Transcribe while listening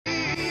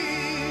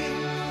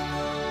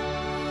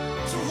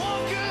to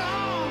walk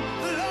along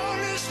the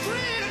lonely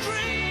street of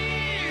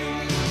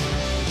dreams.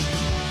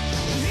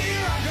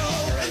 Here I go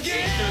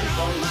again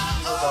on my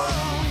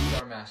own.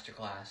 Moviestar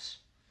Masterclass.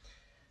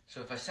 So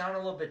if I sound a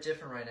little bit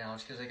different right now,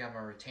 it's because I got my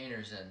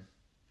retainers in.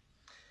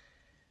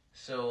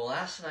 So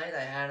last night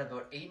I had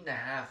about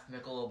 8.5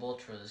 Michelob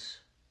Ultras,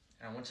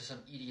 and I went to some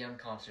EDM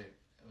concert.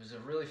 It was a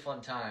really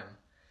fun time,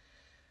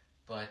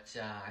 but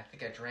I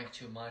think I drank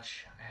too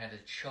much. I had to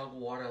chug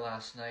water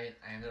last night.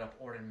 I ended up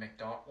ordering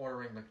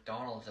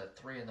McDonald's at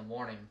 3 in the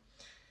morning.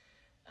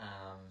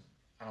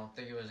 I don't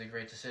think it was a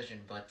great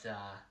decision, but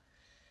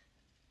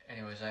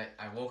anyways,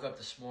 I woke up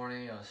this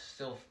morning. I was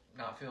still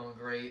not feeling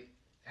great.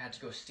 I had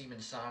to go steam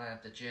and sauna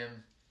at the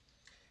gym.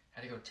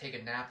 Had to go take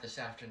a nap this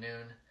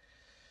afternoon.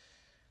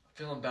 I'm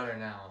feeling better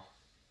now.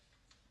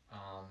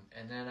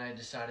 And then I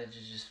decided to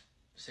just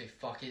say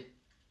fuck it.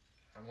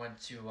 I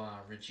went to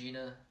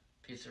Regina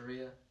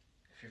Pizzeria.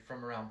 If you're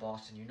from around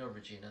Boston, you know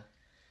Regina.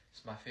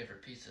 It's my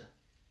favorite pizza.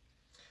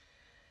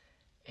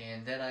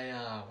 And then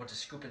I went to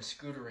Scoop and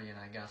Scootery and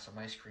I got some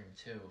ice cream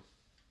too.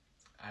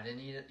 I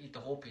didn't eat the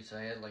whole pizza.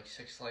 I had like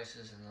 6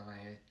 slices and then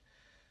I ate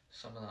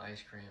some of the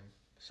ice cream.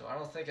 So I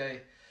don't think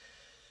I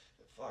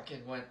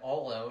fucking went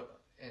all out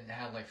and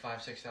had like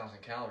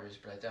 5,000-6,000 calories,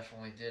 but I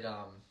definitely did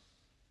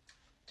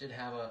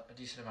have a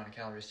decent amount of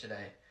calories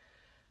today.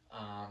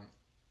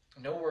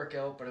 No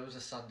workout, but it was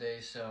a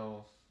Sunday,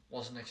 so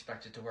wasn't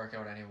expected to work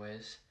out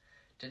anyways.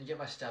 Didn't get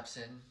my steps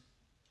in.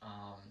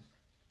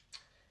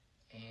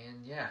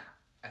 And yeah,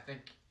 I think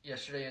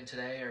yesterday and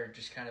today are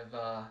just kind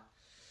of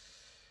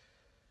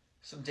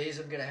some days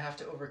I'm going to have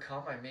to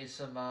overcome. I made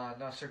some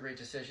not so great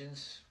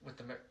decisions with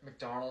the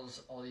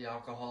McDonald's, all the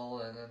alcohol,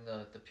 and then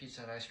the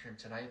pizza and ice cream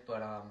tonight,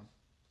 but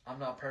I'm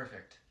not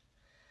perfect.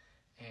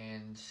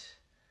 And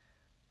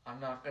I'm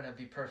not going to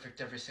be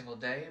perfect every single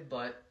day,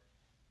 but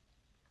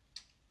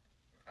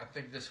I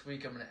think this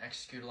week I'm going to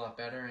execute a lot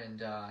better,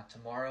 and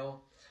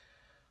tomorrow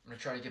I'm going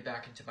to try to get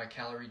back into my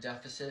calorie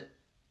deficit,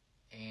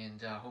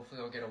 and hopefully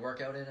I'll get a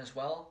workout in as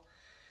well.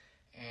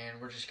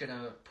 And we're just going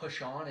to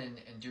push on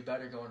and do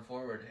better going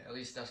forward. At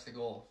least that's the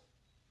goal.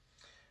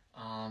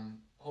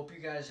 Hope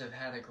you guys have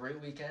had a great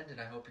weekend, and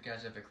I hope you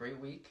guys have a great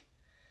week.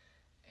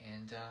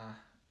 And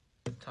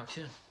talk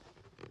soon.